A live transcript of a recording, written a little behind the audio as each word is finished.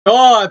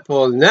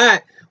joyful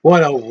night.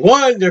 What a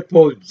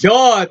wonderful,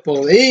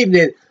 joyful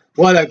evening.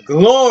 What a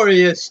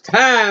glorious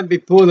time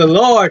before the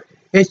Lord.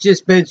 It's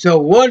just been so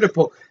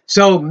wonderful.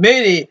 So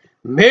many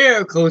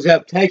miracles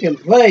have taken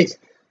place.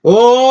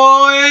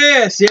 Oh,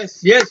 yes,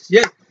 yes, yes,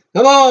 yes.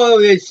 Come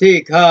on, let's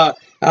see, Carl.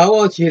 I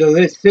want you to,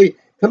 let's see.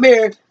 Come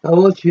here. I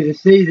want you to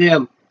see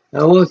them.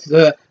 I want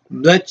to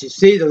let you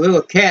see the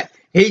little cat.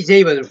 He's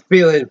even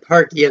feeling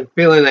perky and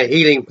feeling a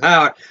healing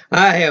power.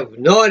 I have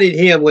anointed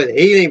him with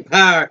healing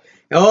power.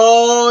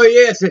 Oh,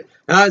 yes,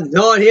 I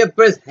anoint him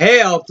for his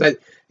health.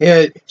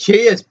 And she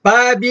is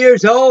 5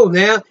 years old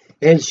now,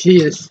 and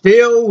she is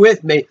still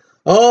with me.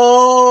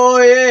 Oh,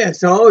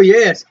 yes, oh,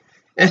 yes.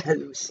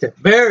 It's a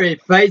very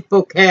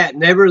faithful cat,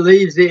 never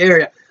leaves the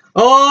area.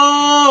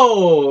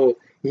 Oh,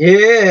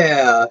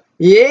 yeah,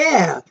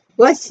 yeah.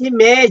 What's the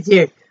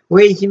matter?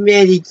 Where's the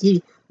matter,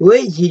 kitty?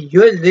 Where's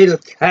your little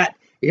cat?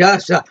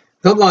 Yes,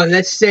 come on,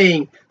 let's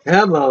sing.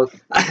 Come on.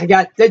 I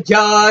got the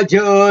joy,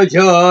 joy,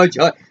 joy,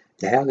 joy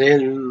down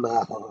in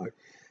my heart.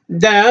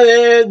 Down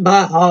in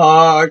my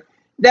heart.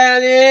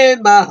 Down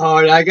in my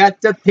heart. I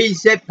got the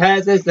peace that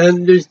passes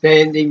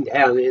understanding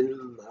down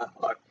in my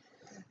heart.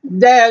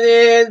 Down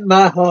in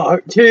my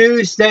heart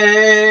to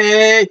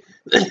stay.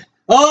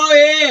 Oh,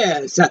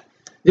 yes.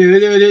 Do do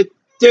do do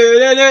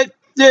do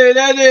do do do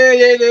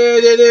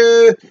do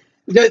do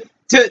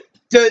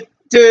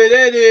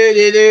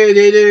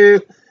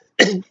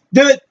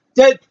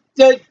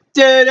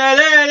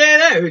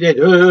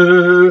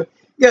do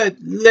good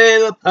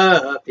little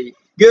puppy,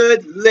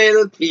 good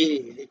little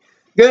kitty,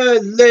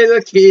 good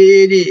little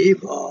kitty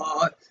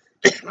boy.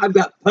 I've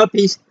got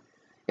puppies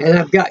and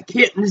I've got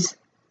kittens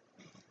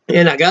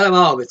and I got them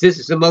all, but this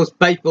is the most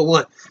faithful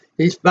one.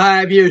 She's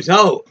 5 years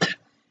old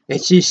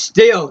and she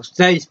still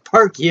stays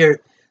perkier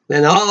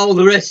than all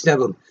the rest of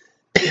them.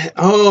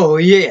 Oh,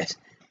 yes.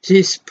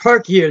 She's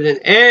perkier than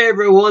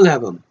every one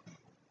of them.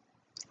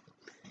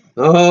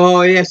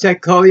 Oh, yes, I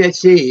call you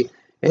she.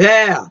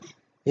 Yeah,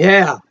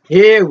 yeah,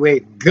 here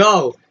we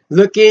go.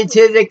 Look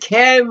into the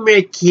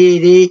camera,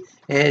 kitty,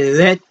 and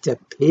let the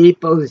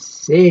people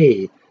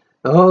see.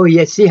 Oh,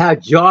 yes, see how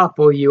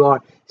joyful you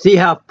are. See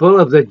how full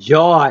of the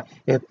joy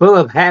and full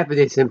of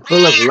happiness and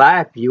full of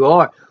life you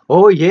are.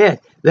 Oh, yes,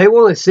 they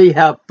want to see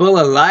how full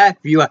of life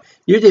you are.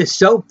 You're just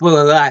so full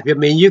of life. I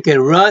mean, you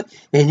can run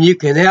and you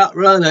can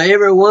outrun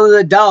every one of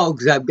the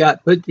dogs I've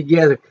got put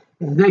together,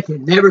 and they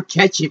can never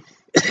catch you.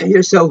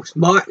 You're so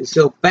smart and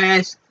so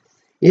fast.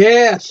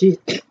 Yeah, she.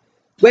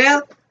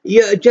 Well,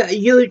 you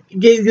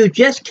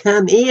just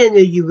come in. Are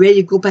you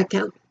ready to go back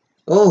out?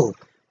 Oh,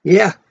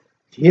 yeah,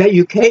 yeah.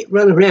 You can't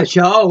run around.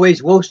 She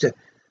always wants to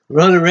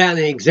run around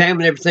and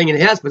examine everything in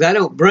the house, but I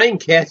don't bring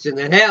cats in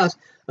the house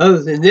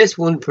other than this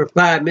one for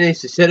 5 minutes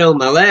to sit on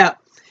my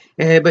lap.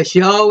 But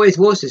she always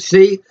wants to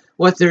see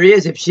what there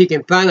is, if she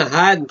can find a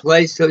hiding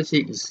place so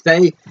she can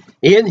stay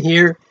in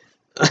here.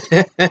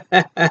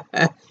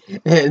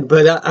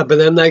 But I'm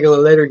not going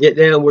to let her get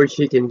down where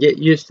she can get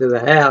used to the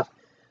house.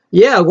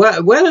 Yeah,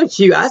 why don't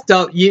you? I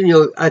thought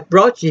I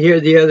brought you here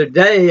the other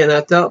day, and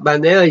I thought by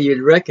now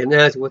you'd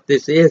recognize what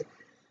this is.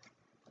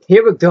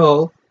 Here we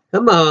go.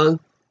 Come on,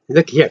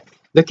 look here.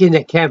 Look in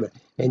the camera,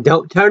 and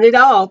don't turn it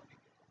off.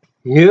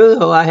 You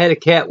know, I had a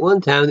cat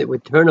one time that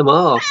would turn them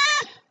off.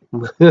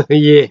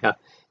 Yeah,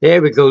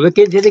 there we go. Look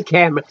into the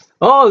camera.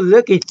 Oh,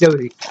 look at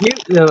those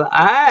cute little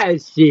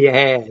eyes she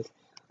has.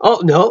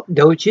 Oh, no,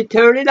 don't you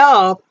turn it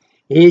off.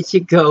 Here she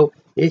go.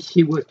 If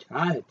she will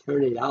try to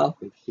turn it off,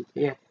 if she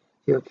can't,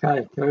 she'll try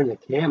to turn the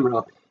camera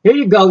off. Here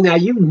you go. Now,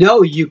 you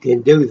know you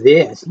can do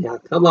this. Now,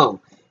 come on.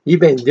 You've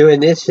been doing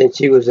this since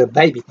she was a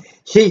baby.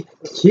 She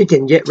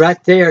can get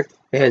right there.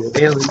 And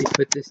well, let me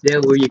put this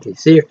down where you can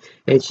see her.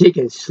 And she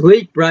can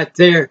sleep right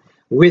there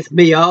with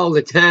me all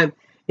the time.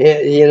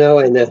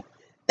 And,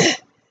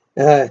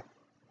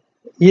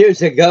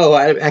 years ago,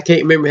 I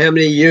can't remember how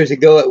many years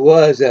ago it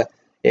was.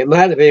 It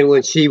might have been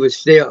when she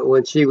was around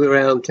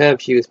the time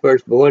she was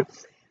first born.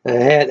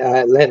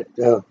 I let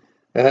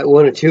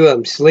one or two of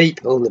them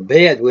sleep on the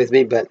bed with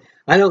me, but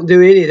I don't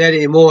do any of that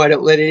anymore. I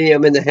don't let any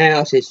of them in the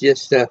house. It's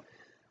just I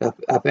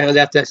found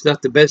out that's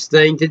not the best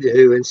thing to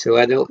do, and so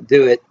I don't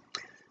do it.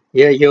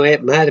 Yeah,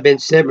 it might have been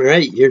 7 or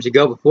 8 years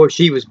ago before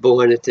she was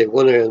born that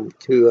one or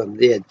two of them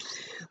did.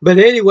 But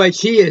anyway,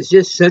 she is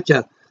just such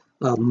a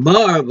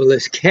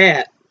marvelous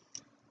cat,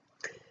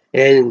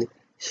 and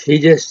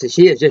she is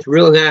just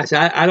real nice.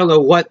 I don't know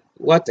what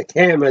the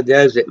camera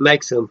does that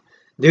makes them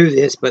do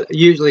this, but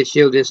usually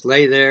she'll just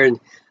lay there and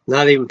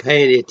not even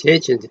pay any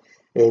attention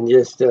and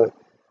just.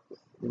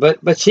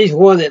 But she's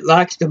one that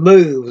likes to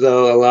move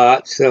though a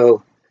lot,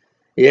 so.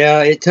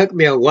 Yeah, it took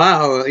me a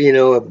while,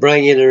 of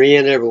bringing her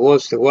in every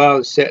once in a while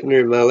and setting her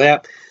in my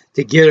lap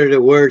to get her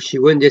to where she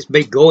wouldn't just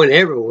be going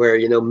everywhere,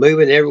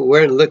 moving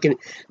everywhere and looking,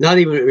 not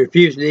even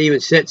refusing to even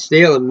sit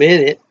still a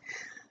minute.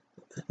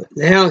 But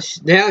now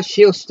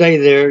she'll stay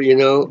there,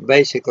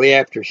 basically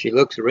after she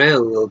looks around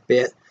a little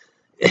bit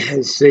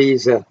and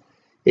sees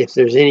if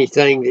there's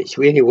anything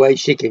any way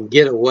she can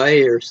get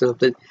away or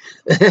something.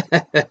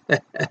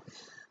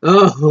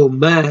 Oh,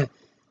 my.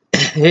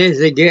 Here's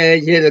a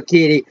good little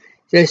kitty.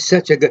 Just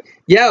such a good.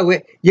 Yeah,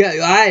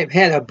 I have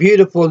had a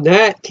beautiful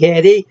night,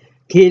 Kitty.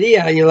 Kitty,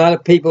 a lot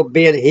of people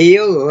being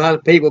healed, a lot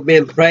of people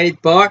being prayed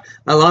for,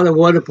 a lot of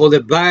wonderful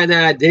divine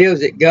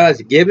ideas that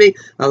God's given me,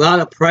 a lot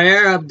of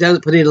prayer. I've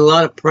put in a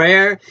lot of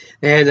prayer,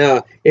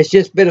 and it's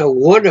just been a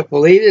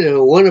wonderful evening and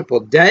a wonderful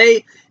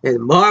day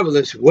and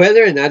marvelous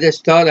weather. And I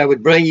just thought I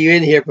would bring you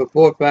in here for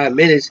 4 or 5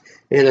 minutes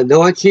and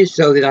anoint you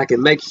so that I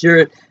can make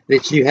sure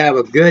that you have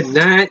a good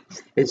night,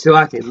 and so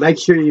I can make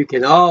sure you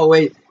can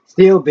always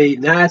still be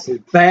nice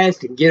and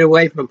fast and get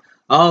away from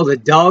all the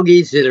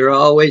doggies that are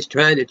always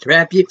trying to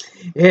trap you.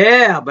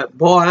 Yeah, but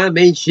boy, I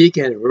mean, she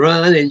can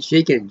run and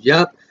she can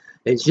jump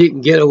and she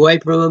can get away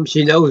from them.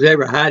 She knows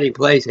every hiding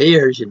place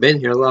here. She's been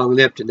here long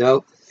enough to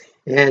know.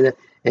 And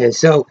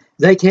so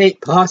they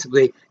can't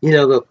possibly,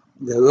 the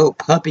little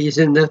puppies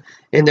and the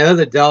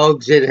other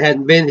dogs that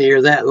hadn't been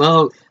here that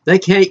long, they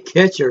can't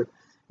catch her.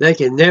 They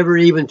can never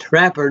even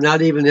trap her,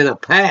 not even in a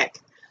pack,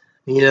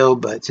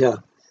 but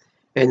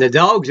and the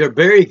dogs are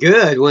very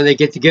good when they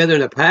get together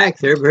in a pack.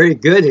 They're very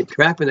good at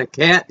trapping a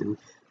cat and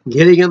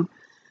getting them.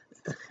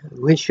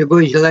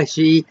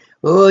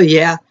 Oh,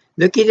 yeah.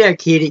 Looky there,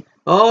 kitty.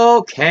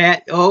 Oh,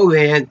 cat. Oh,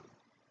 man.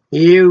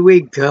 Here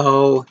we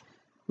go.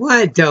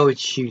 Why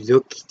don't you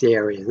look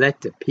there and let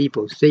the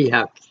people see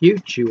how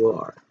cute you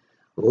are?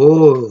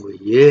 Oh,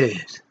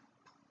 yes.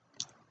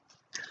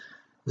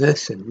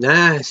 That's a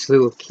nice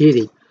little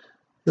kitty.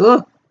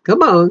 Oh,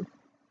 come on.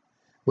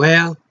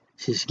 Well,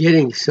 she's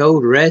getting so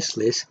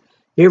restless.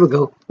 Here we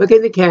go. Look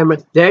at the camera.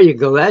 There you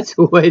go. That's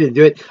the way to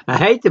do it. I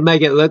hate to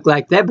make it look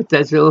like that, but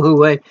that's the only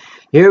way.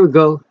 Here we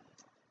go.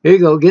 Here you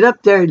go. Get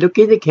up there and look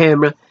in the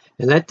camera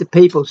and let the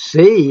people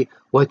see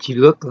what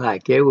you look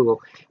like. There we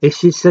go. Is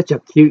she such a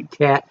cute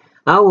cat?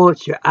 I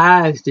want your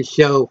eyes to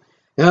show.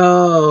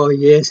 Oh,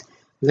 yes.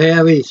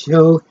 There we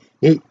show.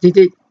 Are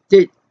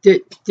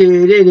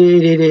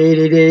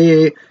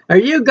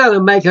you going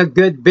to make a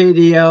good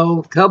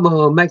video? Come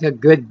on, make a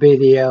good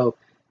video.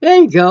 There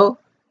you go.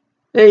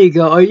 There you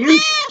go. Are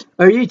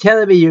you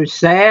telling me you're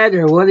sad,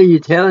 or what are you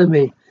telling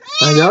me?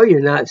 I know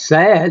you're not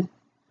sad.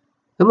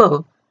 Come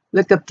on,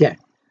 look up there.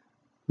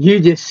 You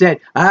just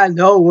said, I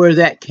know where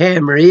that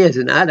camera is,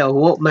 and I don't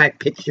want my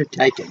picture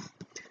taken.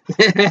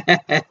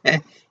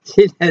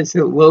 She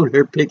doesn't want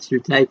her picture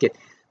taken.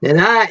 And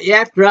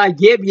after I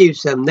give you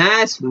some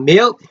nice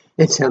milk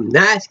and some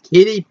nice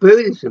kitty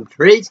food and some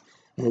treats,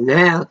 and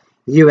now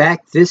you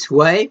act this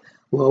way?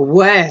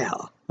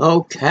 Well,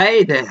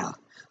 okay now.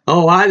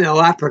 Oh, I know.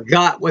 I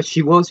forgot what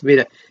she wants me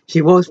to.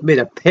 She wants me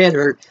to pet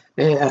her,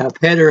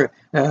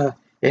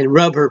 and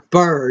rub her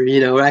fur,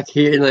 right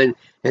here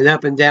and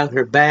up and down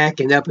her back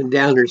and up and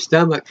down her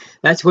stomach.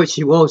 That's what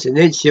she wants, and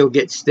then she'll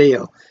get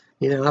still.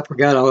 I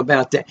forgot all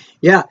about that.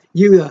 Yeah,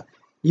 you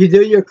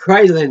do your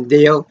cradling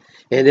deal,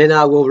 and then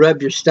I will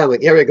rub your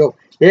stomach. There we go.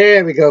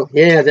 There we go.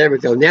 Yeah, there we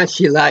go. Now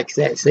she likes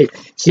that. See,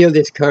 she'll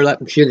just curl up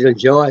and she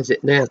enjoys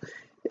it now.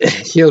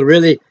 She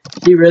really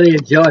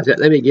enjoys it.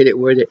 Let me get it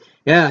worded.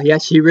 Yeah,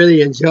 she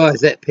really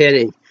enjoys that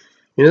petting.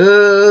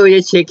 Oh,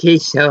 it's a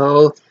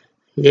kisso.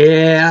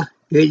 Yeah,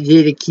 good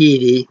little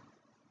kitty.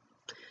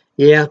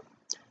 Yeah,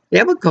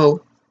 there we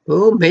go.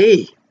 Oh,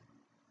 me.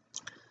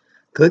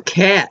 Good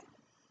cat.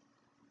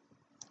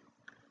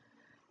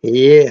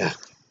 Yeah.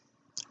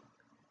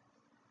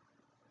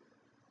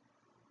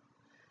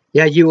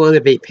 Yeah, you want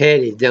to be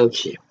petted,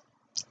 don't you?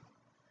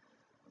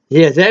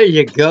 Yeah, there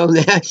you go.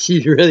 Now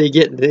she's really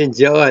getting to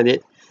enjoying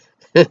it.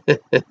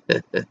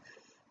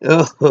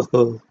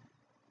 Oh,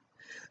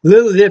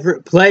 little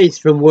different place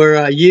from where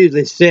I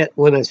usually sit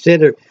when I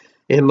sit her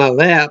in my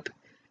lap,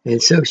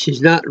 and so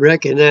she's not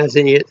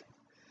recognizing it.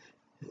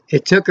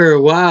 It took her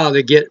a while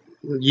to get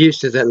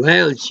used to that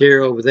lounge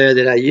chair over there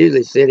that I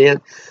usually sit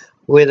in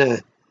when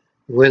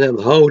I'm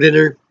holding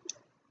her,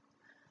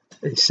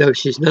 and so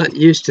she's not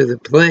used to the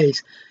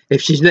place.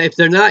 If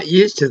they're not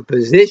used to the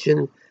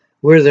position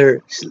where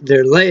they're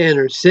laying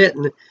or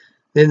sitting,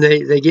 then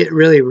they get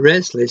really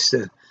restless.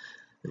 So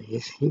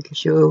you can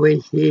show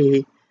me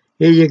here.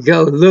 Here you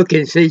go.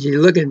 Looking, see, she's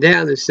looking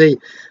down to see,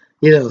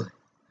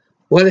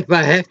 what if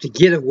I have to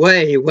get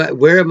away?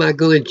 Where am I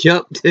going to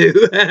jump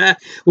to?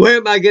 Where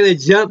am I going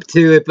to jump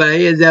to if I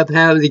end up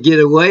having to get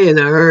away in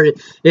a hurry?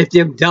 If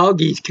them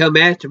doggies come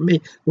after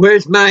me,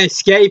 where's my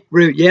escape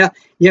route?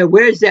 Yeah,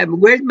 where's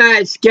my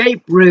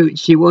escape route?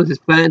 She wants to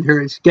find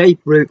her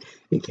escape route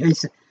in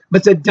case.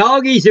 But the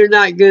doggies are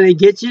not going to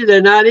get you.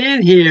 They're not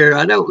in here.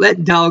 I don't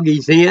let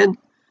doggies in.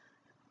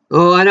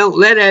 Oh, I don't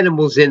let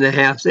animals in the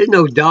house. There's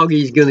no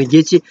doggies going to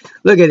get you.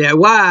 Look at that.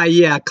 Why?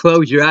 Yeah,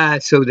 close your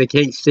eyes so they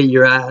can't see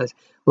your eyes.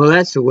 Well,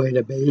 that's the way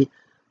to be.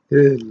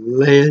 Good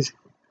land.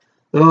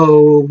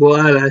 Oh,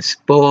 what a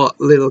spoiled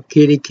little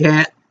kitty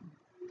cat.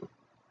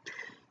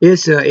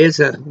 It's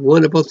a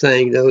wonderful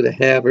thing, though, to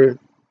have her.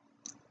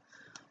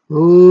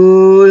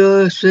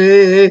 Oh, I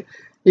say,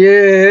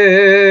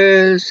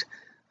 yes.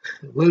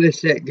 What is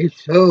that? Good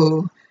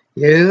soul.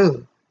 Yeah,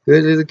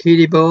 good little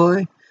kitty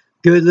boy.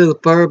 Good little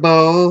fur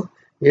ball.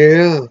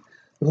 Yeah.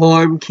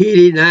 Warm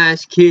kitty,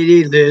 nice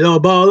kitty, little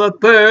ball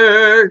of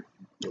fur.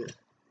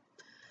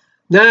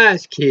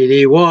 Nice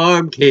kitty,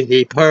 warm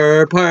kitty,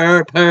 purr,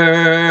 purr,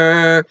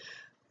 purr.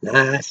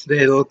 Nice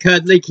little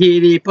cuddly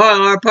kitty,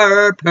 purr,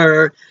 purr,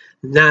 purr.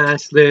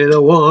 Nice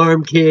little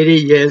warm kitty,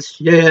 yes,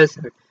 yes.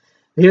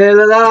 Yeah,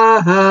 la,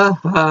 la, ha,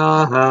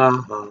 ha,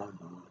 ha, ha.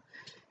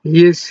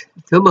 Yes,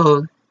 come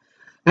on.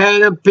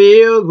 And I'm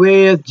filled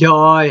with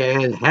joy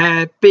and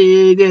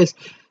happiness,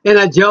 and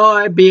a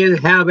joy being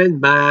having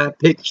my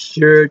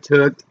picture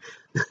took.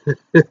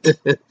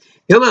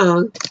 Come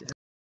on.